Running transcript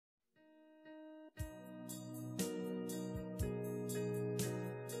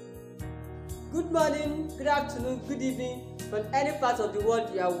Good morning, good afternoon, good evening from any part of the world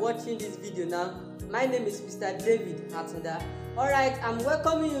you are watching this video now. My name is Mr. David Atunda. Alright, I'm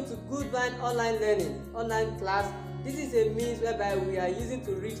welcoming you to Good Vine Online Learning, online class. This is a means whereby we are using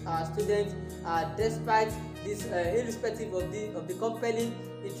to reach our students despite this, irrespective of the compelling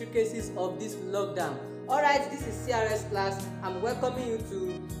intricacies of this lockdown. Alright, this is CRS class. I'm welcoming you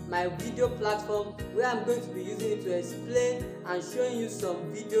to my video platform where I'm going to be using it to explain and showing you some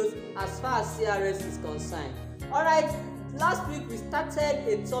videos as far as CRS is concerned. Alright, last week we started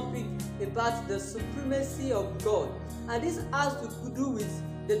a topic about the supremacy of God, and this has to do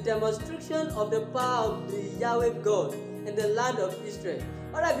with the demonstration of the power of the Yahweh God in the land of Israel.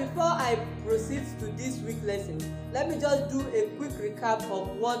 Alright, before I proceed to this week's lesson, let me just do a quick recap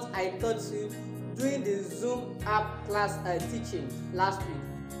of what I taught you during the Zoom app class teaching last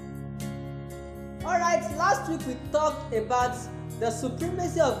week. Alright, last week we talked about the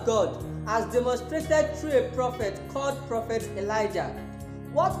supremacy of God as demonstrated through a prophet called Prophet Elijah.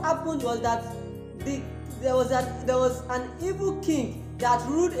 What happened was that there was an evil king that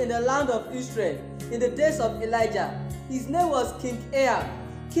ruled in the land of Israel in the days of Elijah. His name was King Ahab.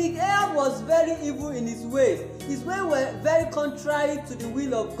 King Ahab was very evil in his ways. His ways were very contrary to the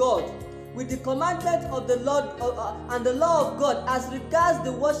will of God, with the commandment of the Lord and the law of God as regards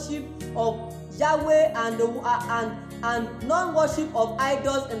the worship of Yahweh and non-worship of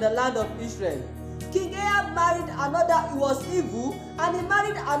idols in the land of Israel. King Ahab married another, he was evil, and he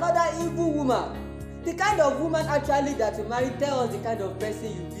married another evil woman. The kind of woman actually that you marry tell us the kind of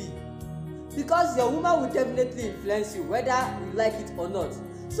person you be, because your woman will definitely influence you whether you like it or not.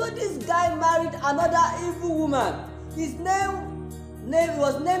 So this guy married another evil woman. His name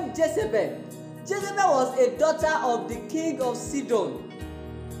was named Jezebel. Jezebel was a daughter of the king of Sidon.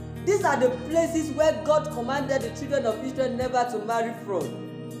 These are the places where God commanded the children of Israel never to marry from.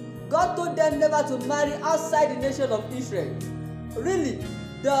 God told them never to marry outside the nation of Israel. Really,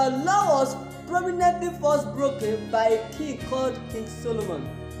 the law was prominently first broken by a king called King Solomon.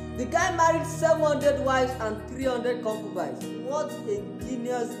 The guy married 700 wives and 300 concubines. What a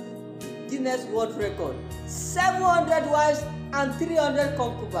Guinness World Record. 700 wives and 300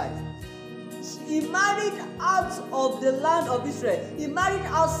 concubines. He married out of the land of Israel. He married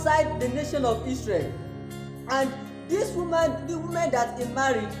outside the nation of Israel. And this woman, the women that he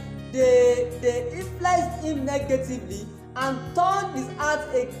married, they influenced him negatively and turned his heart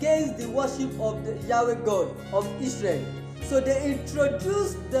against the worship of the Yahweh God of Israel. So they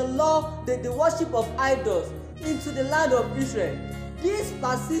introduced the law, the worship of idols into the land of Israel. This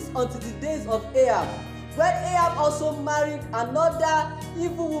persists until the days of Ahab, when Ahab also married another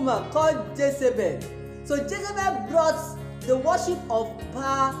evil woman called Jezebel. So Jezebel brought the worship of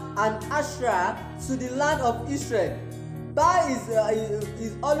Baal and Asherah to the land of Israel. Baal was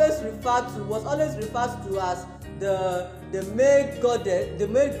always referred to as the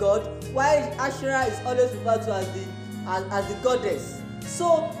male god, while Asherah is always referred to as the goddess.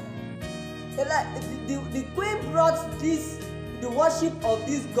 So the queen brought the worship of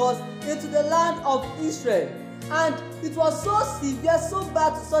these gods into the land of Israel, and it was so severe, so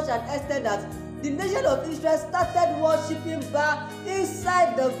bad, to such an extent that the nation of Israel started worshiping Baal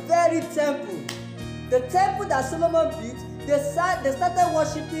inside the very temple. The temple that Solomon built, they started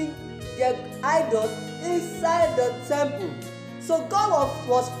worshiping their idols inside the temple. So God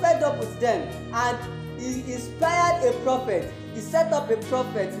was fed up with them, and he inspired a prophet. He set up a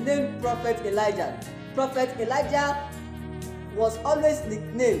prophet named Prophet Elijah. Prophet Elijah was always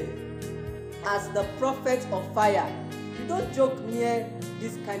nicknamed as the prophet of fire. You don't joke near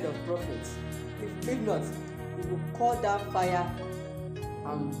this kind of prophet. If not, he will call down fire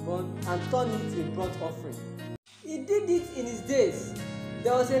and turn it into a burnt offering. He did it in his days.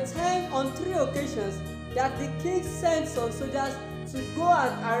 There was a time on 3 occasions that the king sent some soldiers to go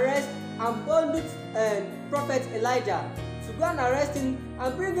and arrest and bundle Prophet Elijah, to go and arrest him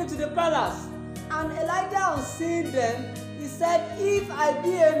and bring him to the palace. And Elijah, on seeing them, he said, "If I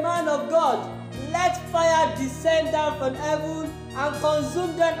be a man of God, let fire descend down from heaven and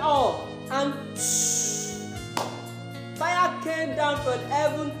consume them all." And fire came down from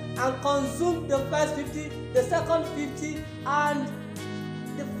heaven and consumed the first 50, the second 50, and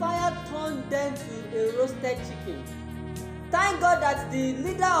the fire turned them to a roasted chicken. Thank God that the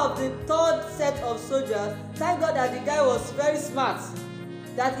leader of the 3rd set of soldiers, thank God that the guy was very smart,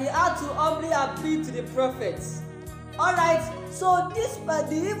 that he had to humbly appeal to the prophets. Alright, so the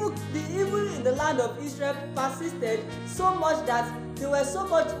evil in the land of Israel persisted so much that they were so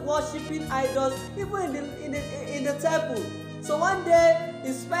much worshipping idols even in the temple. So one day,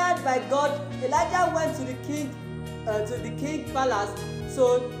 inspired by God, Elijah went to the king palace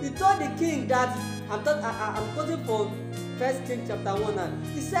So he told the king that, I'm quoting from 1 Kings chapter 1 now.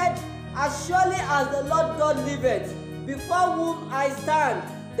 He said, as surely as the Lord God liveth, before whom I stand,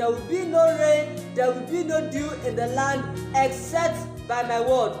 there will be no rain, there will be no dew in the land, except by my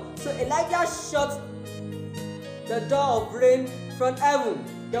word. So Elijah shut the door of rain from heaven.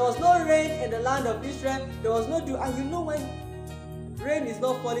 There was no rain in the land of Israel, there was no dew. And you know, when rain is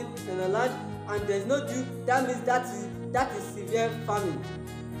not falling in the land and there is no dew, that means that is severe famine.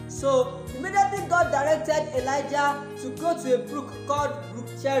 So immediately God directed Elijah to go to a brook called Brook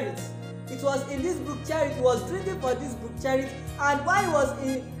Cherith. It was in this Brook Cherith, he was drinking for this Brook Cherith, and while he was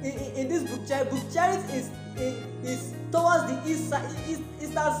in this Brook Cherith is towards the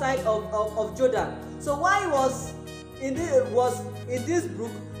eastern side of Jordan. So while he was in this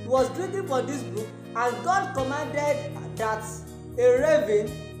brook, he was drinking for this brook, and God commanded that a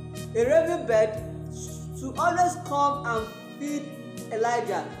raven bird to always come and feed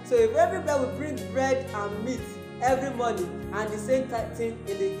Elijah. So a raven bird will bring bread and meat every morning, and the same thing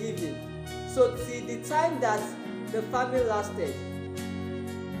in the evening. So till the time that the famine lasted.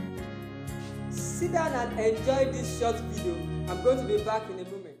 Sit down and enjoy this short video. I'm going to be back in a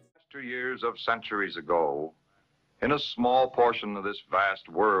moment. 2 years of centuries ago, in a small portion of this vast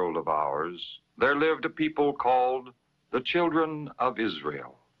world of ours, there lived a people called the children of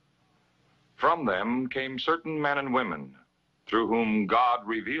Israel. From them came certain men and women through whom God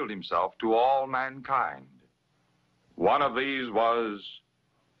revealed himself to all mankind. One of these was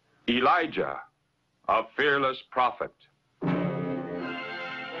Elijah, a fearless prophet.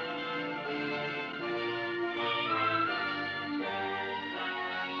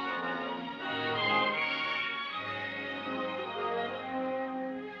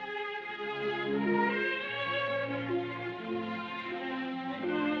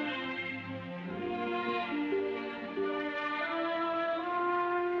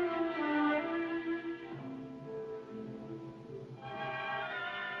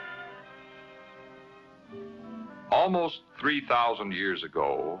 Almost 3,000 years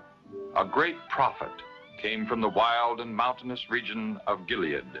ago, a great prophet came from the wild and mountainous region of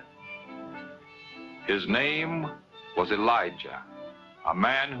Gilead. His name was Elijah, a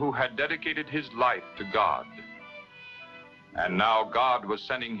man who had dedicated his life to God. And now God was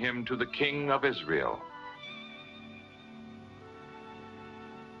sending him to the king of Israel.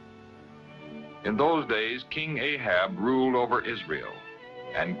 In those days, King Ahab ruled over Israel,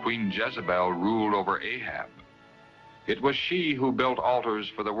 and Queen Jezebel ruled over Ahab. It was she who built altars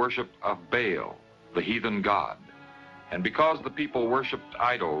for the worship of Baal, the heathen god. And because the people worshipped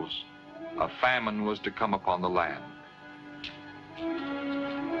idols, a famine was to come upon the land.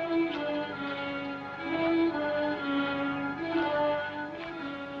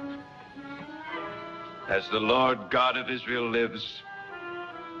 As the Lord God of Israel lives,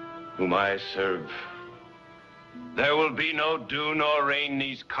 whom I serve, there will be no dew nor rain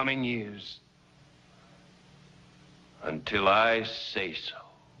these coming years, until I say so.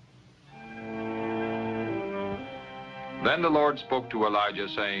 Then the Lord spoke to Elijah,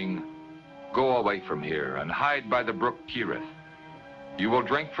 saying, "Go away from here and hide by the brook Cherith. You will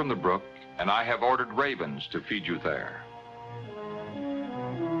drink from the brook, and I have ordered ravens to feed you there."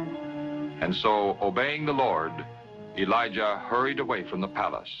 And so, obeying the Lord, Elijah hurried away from the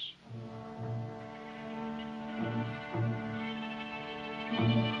palace.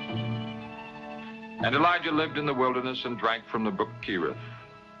 And Elijah lived in the wilderness and drank from the brook Cherith.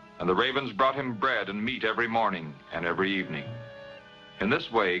 And the ravens brought him bread and meat every morning and every evening. In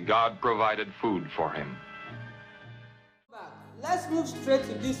this way, God provided food for him. Let's move straight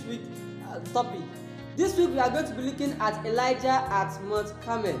to this week's topic. This week we are going to be looking at Elijah at Mount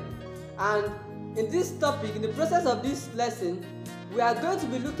Carmel. And in this topic, in the process of this lesson, we are going to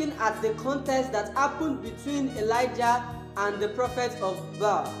be looking at the contest that happened between Elijah and the prophet of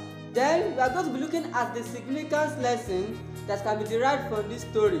Baal. Then we are going to be looking at the significance lesson that can be derived from this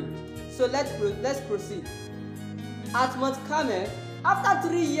story. So let's proceed. At Mount Carmel, after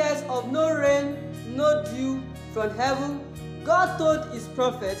 3 years of no rain, no dew from heaven, God told his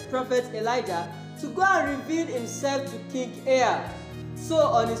prophet Elijah, to go and reveal himself to King Ahab. So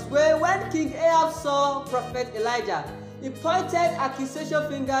on his way, when King Ahab saw prophet Elijah, he pointed accusation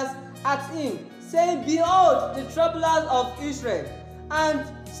fingers at him, saying, "Behold, the troublers of Israel." And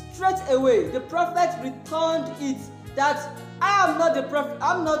straight away the prophet returned it, that I am not the prophet,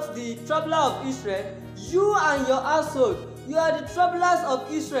 I'm not the troubler of Israel. You and your household, you are the troublers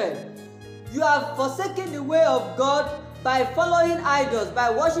of Israel. You have forsaken the way of God by following idols, by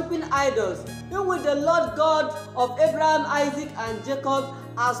worshiping idols, in which the Lord God of Abraham, Isaac, and Jacob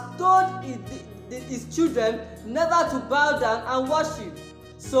has told his children never to bow down and worship.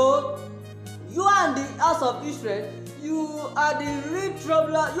 So you and the house of Israel, you are the real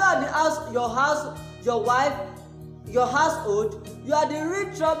troubler. You are the house, your wife, your household. You are the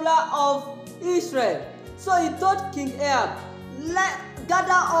real troubler of Israel. So he told King Ahab,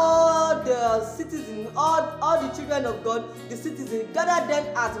 gather all the citizens, all the children of God, the citizens, gather them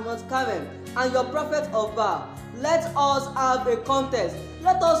at Mount Carmel, and your prophet of Baal. Let us have a contest.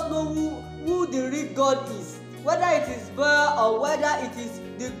 Let us know who the real God is, whether it is Baal or whether it is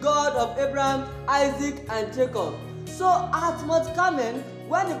the God of Abraham, Isaac, and Jacob. So at Mount Carmel,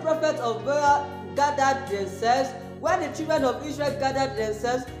 when the prophet of Baal gathered themselves, when the children of Israel gathered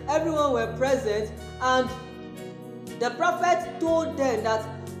themselves, everyone were present, and the prophet told them that,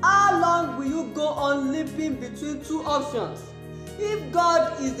 how long will you go on limping between two options? If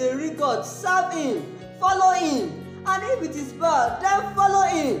God is the real God, serve him, follow him, and if it is Baal, then follow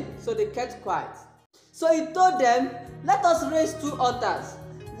him. So they kept quiet. So he told them, let us raise two altars.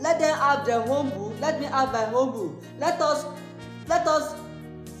 Let them have their home bull, let me have my home bull. Let us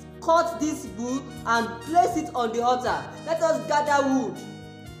cut this bull and place it on the altar. Let us gather wood.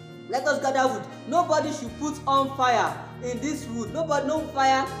 Nobody should put on fire in this wood. No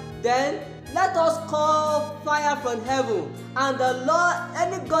fire. Then let us call fire from heaven. And the Lord,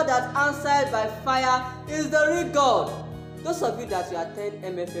 any God that answered by fire is the real God. Those of you that you attend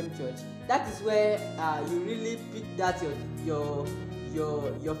MFM Church, that is where you really pick that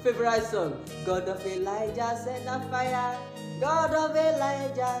your favorite song. God of Elijah, send down fire. God of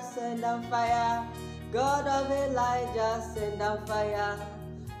Elijah, send down fire. God of Elijah, send down fire.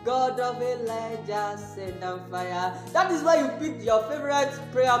 God of Elijah, send down fire. That is why you pick your favorite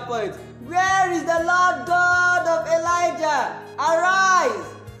prayer point. Where is the Lord God of Elijah?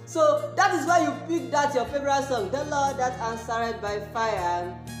 Arise! So that is why you pick that your favorite song. The Lord that answered by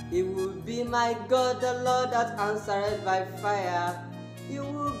fire, he will be my God. The Lord that answered by fire, he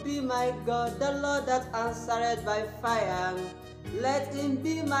will be my God. The Lord that answered by fire, let him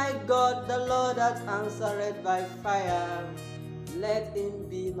be my God. The Lord that answered by fire, let him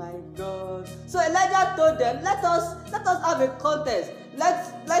be my God. So Elijah told them, let us have a contest.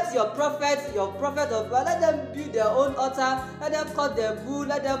 Let your prophet of God, let them build their own altar, let them cut their bull,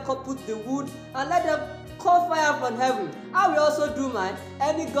 let them put the wood, and let them call fire from heaven. I will also do mine.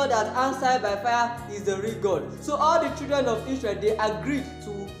 Any God that answered by fire is the real God. So all the children of Israel, they agreed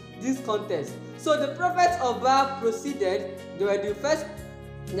to this contest. So the prophets of Baal proceeded. They were the first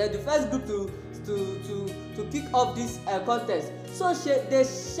group to kick off this contest. So they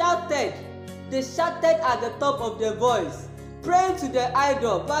shouted at the top of their voice, praying to the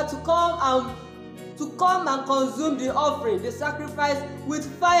idol, but to come and consume the offering, the sacrifice, with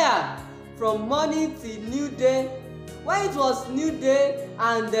fire from morning till new day. When it was new day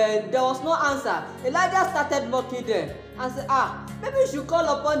and then there was no answer, Elijah started mocking them and said, maybe you should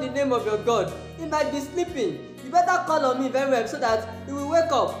call upon the name of your God. He might be sleeping. You better call on me very well so that he will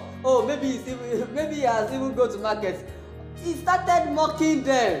wake up. Oh, maybe he has even gone to market. He started mocking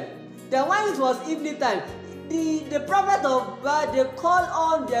them. Then when it was evening time, the prophet of Baal, they called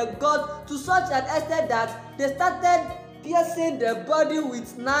on their God to such an extent that they started piercing their body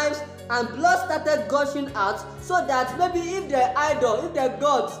with knives and blood started gushing out, so that maybe if their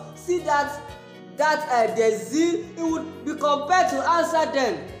gods see that their zeal, it would be compelled to answer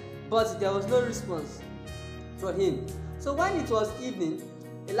them. But there was no response from him. So when it was evening,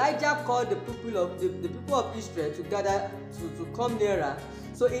 Elijah called the people of Israel to gather to come nearer.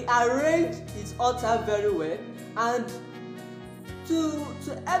 So he arranged his altar very well, and to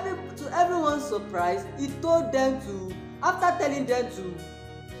everyone's surprise, he told them to, after telling them to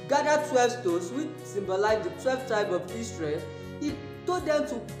gather 12 stones, which symbolize the 12 tribes of Israel, he told them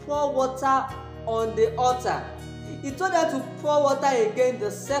to pour water on the altar. He told them to pour water again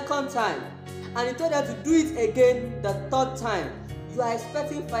the second time, and he told them to do it again the third time. You are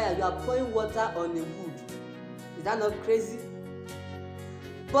expecting fire, you are pouring water on the wood. Is that not crazy?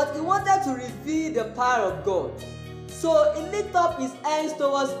 But he wanted to reveal the power of God. So he lifted up his hands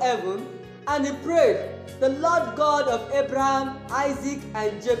towards heaven and he prayed, the Lord God of Abraham, Isaac,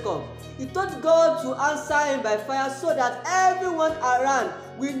 and Jacob. He told God to answer him by fire so that everyone around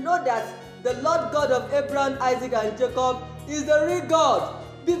will know that the Lord God of Abraham, Isaac, and Jacob is the real God.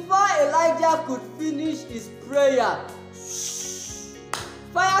 Before Elijah could finish his prayer,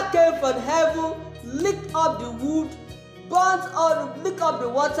 fire came from heaven, licked up the wood, licked up the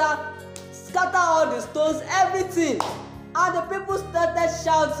water, scattered all the stones, everything. And the people started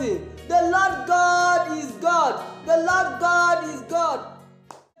shouting, the Lord God is God! The Lord God is God!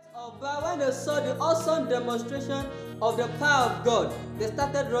 But when they saw the awesome demonstration of the power of God, they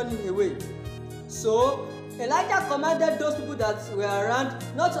started running away. So Elijah commanded those people that were around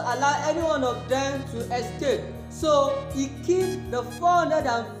not to allow any one of them to escape. So he killed the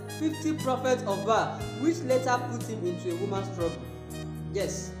 450 prophets of Baal, which later put him into a woman's trouble.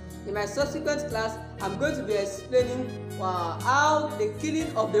 Yes, in my subsequent class, I'm going to be explaining how the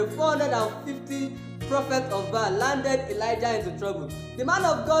killing of the 450 prophets of Baal landed Elijah into trouble. The man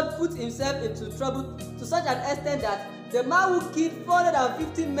of God put himself into trouble to such an extent that the man who killed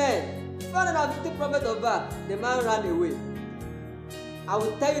 450 men, 450 prophets of Baal, the man ran away. I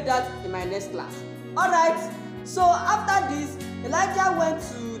will tell you that in my next class. Alright, so after this, Elijah went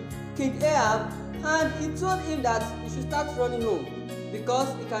to King Ahab and he told him that he should start running home because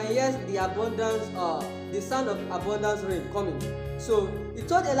he can hear the abundance, the sound of abundance rain coming. So he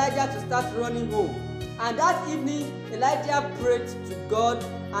told Elijah to start running home. And that evening, Elijah prayed to God,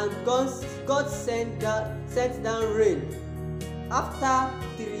 and God sent down rain. After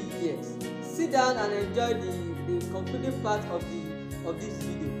 3 years, sit down and enjoy the concluding part of this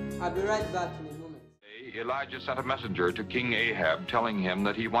video. I'll be right back in a moment. Elijah sent a messenger to King Ahab telling him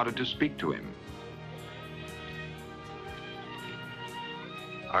that he wanted to speak to him.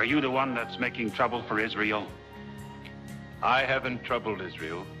 Are you the one that's making trouble for Israel? I haven't troubled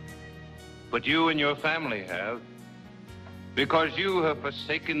Israel, but you and your family have, because you have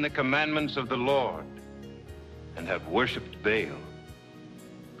forsaken the commandments of the Lord and have worshipped Baal.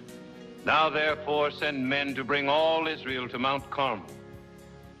 Now therefore send men to bring all Israel to Mount Carmel,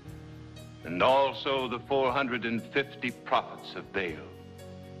 and also the 450 prophets of Baal,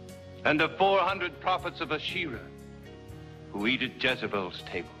 and the 400 prophets of Asherah, who eat at Jezebel's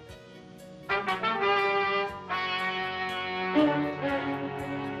table.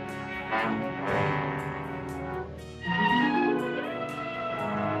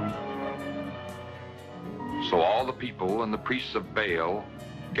 So all the people and the priests of Baal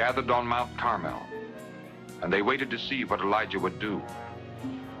gathered on Mount Carmel, and they waited to see what Elijah would do.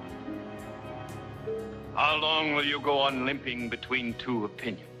 How long will you go on limping between two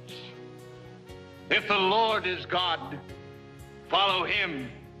opinions? If the Lord is God, follow him.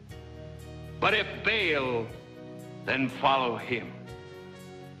 But if Baal, then follow him.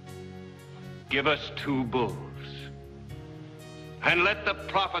 Give us 2 bulls, and let the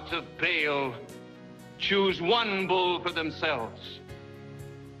prophets of Baal choose 1 bull for themselves,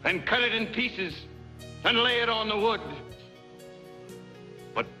 and cut it in pieces, and lay it on the wood,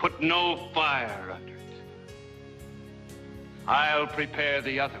 but put no fire under it. I'll prepare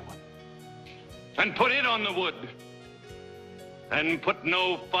the other one, and put it on the wood, and put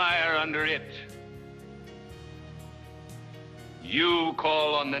no fire under it. You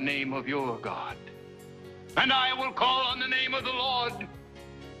call on the name of your God, and I will call on the name of the Lord.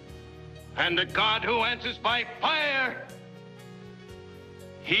 And the God who answers by fire,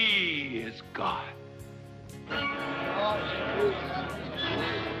 he is God.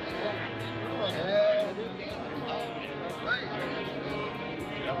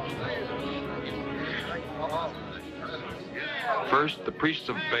 First, the priests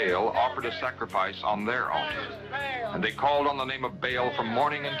of Baal offered a sacrifice on their altar, and they called on the name of Baal from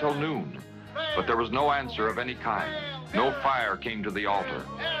morning until noon. But there was no answer of any kind. No fire came to the altar.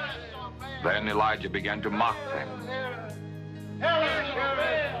 Then Elijah began to mock them.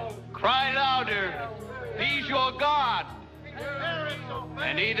 Cry louder, he's your God.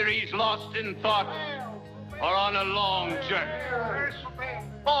 And either he's lost in thought or on a long journey.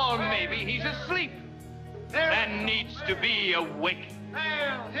 Or maybe he's asleep and needs to be awakened.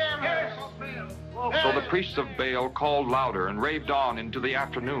 So the priests of Baal called louder and raved on into the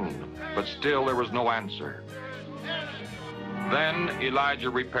afternoon, but still there was no answer. Then Elijah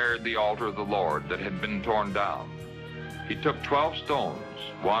repaired the altar of the Lord that had been torn down. He took 12 stones,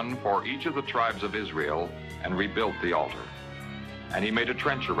 1 for each of the tribes of Israel, and rebuilt the altar. And he made a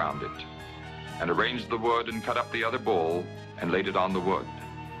trench around it, and arranged the wood and cut up the other bull, and laid it on the wood.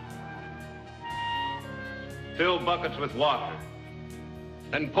 Fill buckets with water,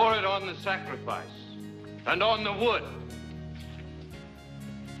 and pour it on the sacrifice, and on the wood.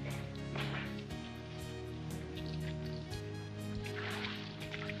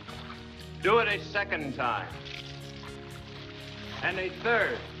 Do it a second time, and a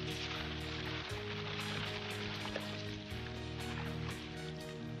third.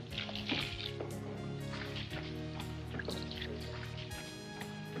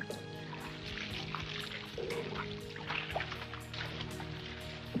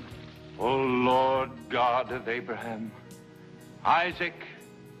 O Lord God of Abraham, Isaac,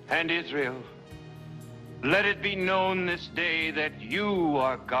 and Israel, let it be known this day that you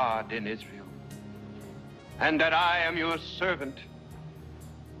are God in Israel, and that I am your servant,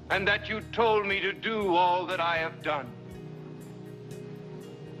 and that you told me to do all that I have done.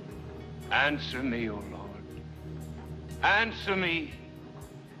 Answer me, O Lord. Answer me,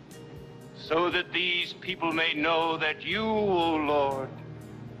 so that these people may know that you, O Lord,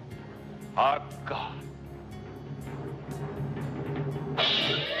 are God.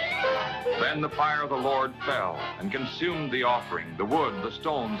 Then the fire of the Lord fell and consumed the offering, the wood, the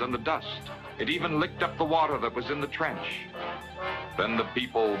stones, and the dust. It even licked up the water that was in the trench. Then the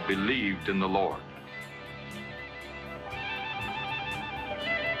people believed in the Lord.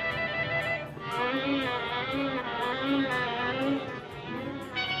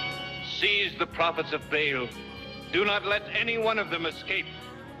 Seize the prophets of Baal. Do not let any one of them escape.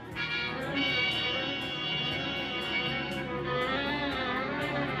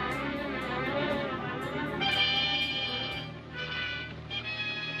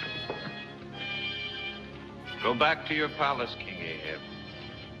 Go back to your palace, King Ahab,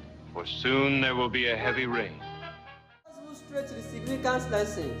 for soon there will be a heavy rain. Let's move straight to the significance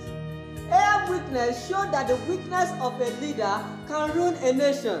lessons. Ahab's weakness showed that the weakness of a leader can ruin a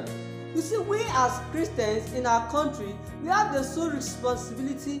nation. You see, we as Christians in our country, we have the sole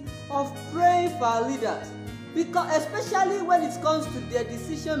responsibility of praying for our leaders. Because especially when it comes to their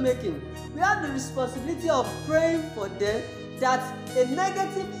decision making, we have the responsibility of praying for them, that a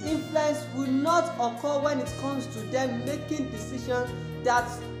negative influence will not occur when it comes to them making decisions that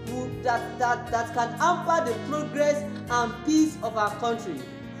can hamper the progress and peace of our country.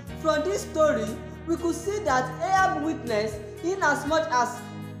 From this story, we could see that Ahab's weakness, in as much as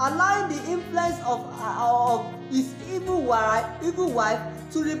allowing the influence of his evil wife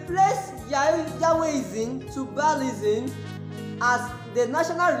to replace Yahwehism to Baalism as the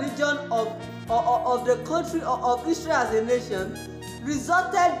national religion of the country of Israel as a nation,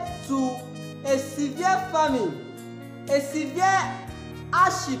 resulted to a severe famine, a severe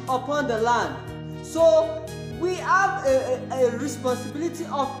hardship upon the land. So we have a responsibility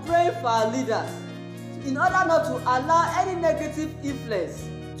of praying for our leaders in order not to allow any negative influence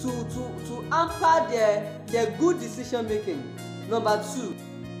to hamper their good decision making. Number 2,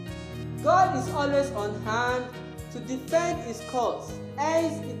 God is always on hand to defend his cause.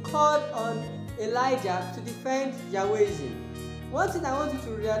 Hence, he called on Elijah to defend Yahwehism. One thing I want you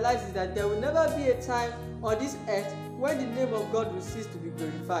to realize is that there will never be a time on this earth when the name of God will cease to be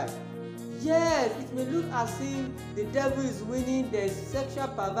glorified. Yes, it may look as if the devil is winning, there is sexual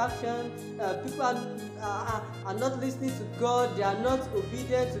perversion, people are not listening to God, they are not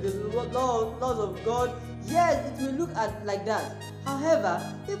obedient to the laws of God. Yes, it may look like that. However,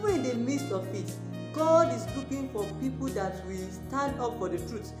 even in the midst of it, God is looking for people that will stand up for the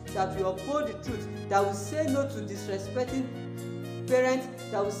truth, that will uphold the truth, that will say no to disrespecting parents,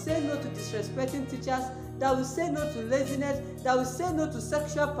 that will say no to disrespecting teachers, that will say no to laziness, that will say no to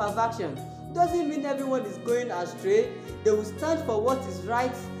sexual perversion. Doesn't mean everyone is going astray. They will stand for what is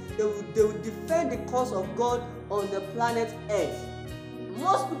right. They will defend the cause of God on the planet Earth.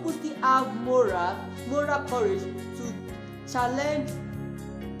 Most people still have moral courage to challenge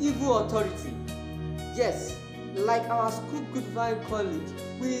evil authority. Yes, like our school Goodvine College,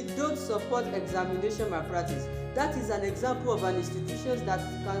 we don't support examination malpractice. That is an example of an institution that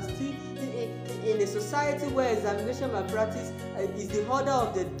can still, in a society where examination malpractice is the order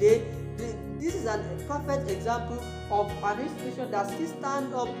of the day. This is a perfect example of an institution that still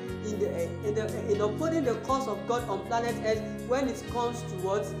stands up in upholding the cause of God on planet Earth when it comes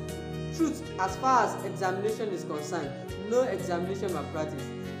towards truth as far as examination is concerned. No examination malpractice.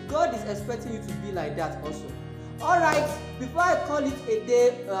 God is expecting you to be like that also. Alright, before I call it a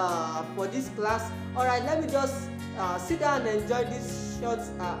day for this class, alright, let me just sit down and enjoy these short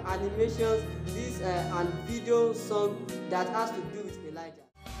animations, this and video song that has to do with Elijah.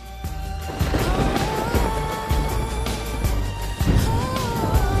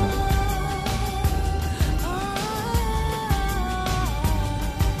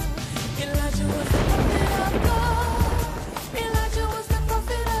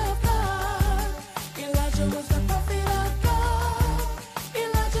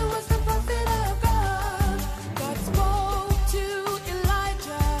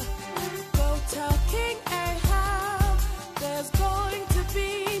 King Ahab, there's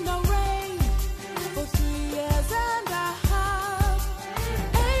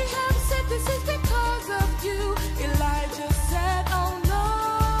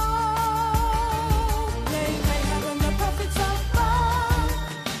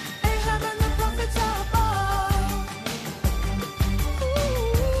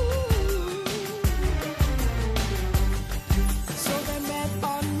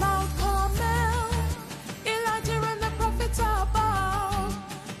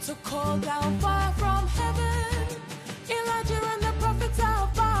called down fire from heaven. Elijah and the prophets are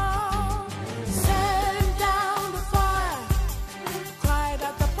found. Send down the fire, cried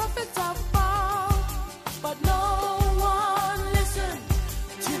out the prophets are found. But no one listened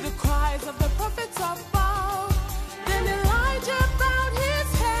to the cries of the prophets of Baal. Then Elijah bowed his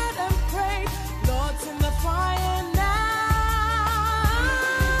head and prayed, Lord, send the fire now.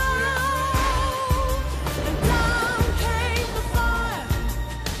 And down came the fire,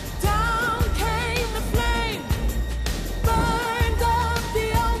 down came the flame, burned up the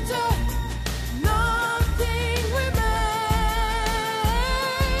altar, nothing remained.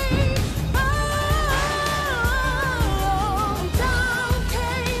 Oh, down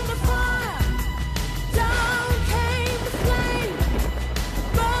came the fire, down came the flame,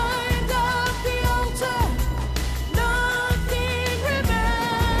 burned up the altar, nothing remained.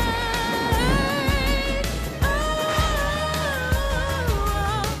 Oh,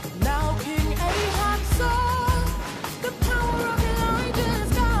 now King Ahab saw the power of Elijah's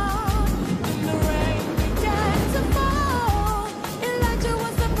God. Then the rain began to fall. Elijah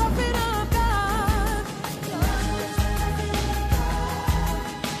was the prophet of God.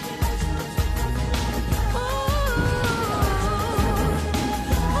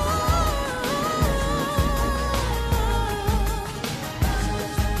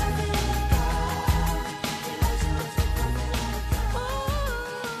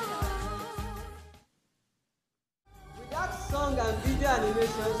 With that song and video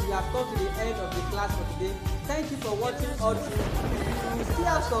animations, we have come to the end of the class for today. Thank you for watching all through. We still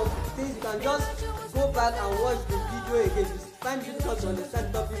have some things you can just go back and watch the video again. If you find it difficult to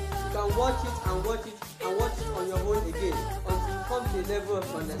understand the topic, you can watch it and watch it and watch it on your own again until you come to a level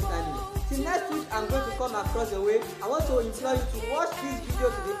of understanding. Till next week, I'm going to come across your way. I want to implore you to watch this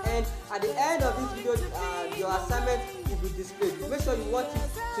video to the end. At the end of this video, your assignment will be displayed. Make sure you watch it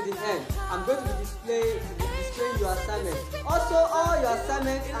to the end. I'm going to be displaying your assignment. Also, all your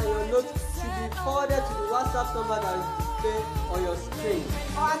assignments and your notes should be forwarded to the WhatsApp number that is displayed on your screen.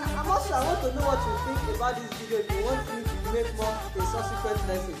 And I want to know what you think about this video. If you want me to make more in subsequent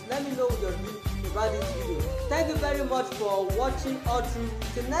lessons, let me know your view about this video. Thank you very much for watching all through.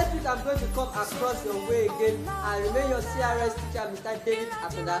 Till next week, I'm going to come across your way again and remain your CRS teacher, Mr. David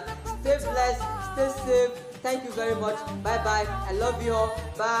Atonda. Stay blessed, stay safe. Thank you very much. Bye bye. I love you all.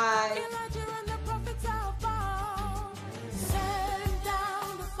 Bye.